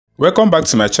Welcome back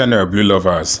to my channel, Blue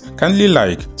Lovers. Kindly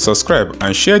like, subscribe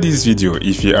and share this video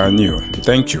if you are new.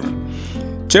 Thank you.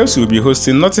 Chelsea will be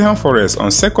hosting Nottingham Forest on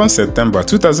 2nd September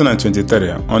 2023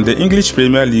 on the English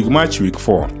Premier League match week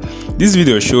 4. This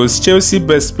video shows Chelsea's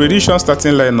best prediction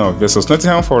starting lineup versus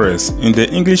Nottingham Forest in the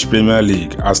English Premier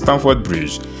League at Stamford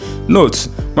Bridge. Note,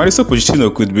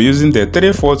 Pochettino could be using the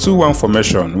 3-4-2-1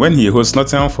 formation when he hosts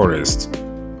Nottingham Forest.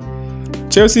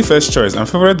 Chelsea first choice and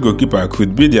favourite goalkeeper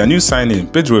could be their new signing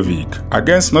Petrovic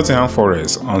against Nottingham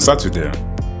Forest on Saturday.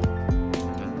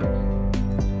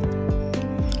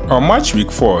 On match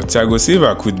week 4, Thiago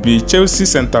Silva could be Chelsea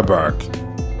centre-back.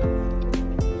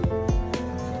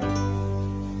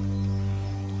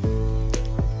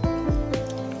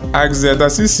 Axel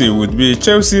Dasisi would be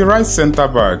Chelsea right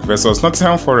centre-back versus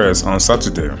Nottingham Forest on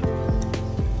Saturday.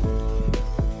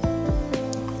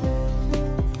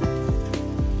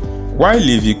 While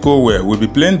Levi Colwill will be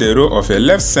playing the role of a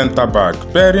left centre-back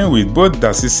pairing with both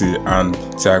Dasisi and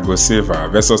Thiago Silva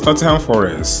versus Nottingham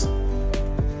Forest.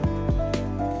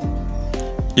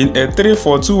 In a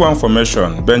 3-4-2-1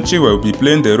 formation, Ben Chilwell will be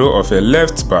playing the role of a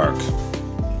left back.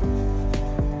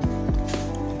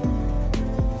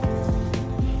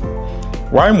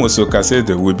 While Musa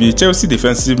Caicedo will be Chelsea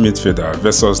defensive midfielder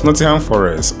versus Nottingham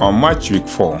Forest on match week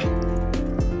 4.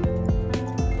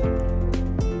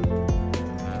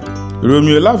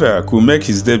 Romeo Lavia could make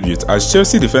his debut as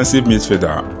Chelsea defensive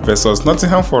midfielder versus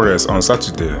Nottingham Forest on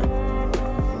Saturday.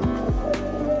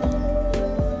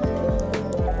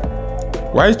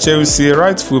 While Chelsea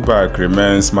right fullback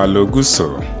remains Malo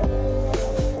Gusto.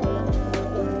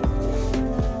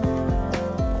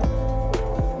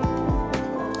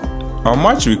 On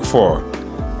match week 4,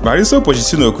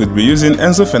 Pochettino could be using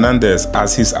Enzo Fernandez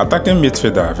as his attacking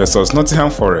midfielder versus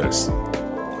Nottingham Forest.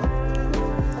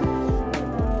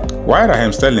 While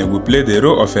Raheem Sterling will play the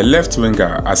role of a left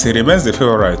winger as he remains the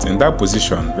favourite in that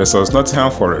position versus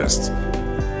Nottingham Forest.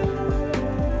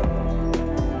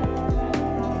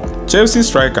 Chelsea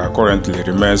striker currently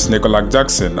remains Nicolas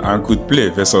Jackson and could play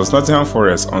versus Nottingham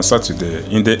Forest on Saturday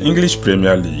in the English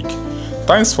Premier League.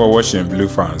 Thanks for watching, Blue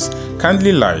fans.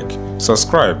 Kindly like,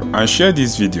 subscribe and share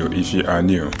this video if you are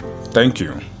new. Thank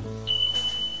you.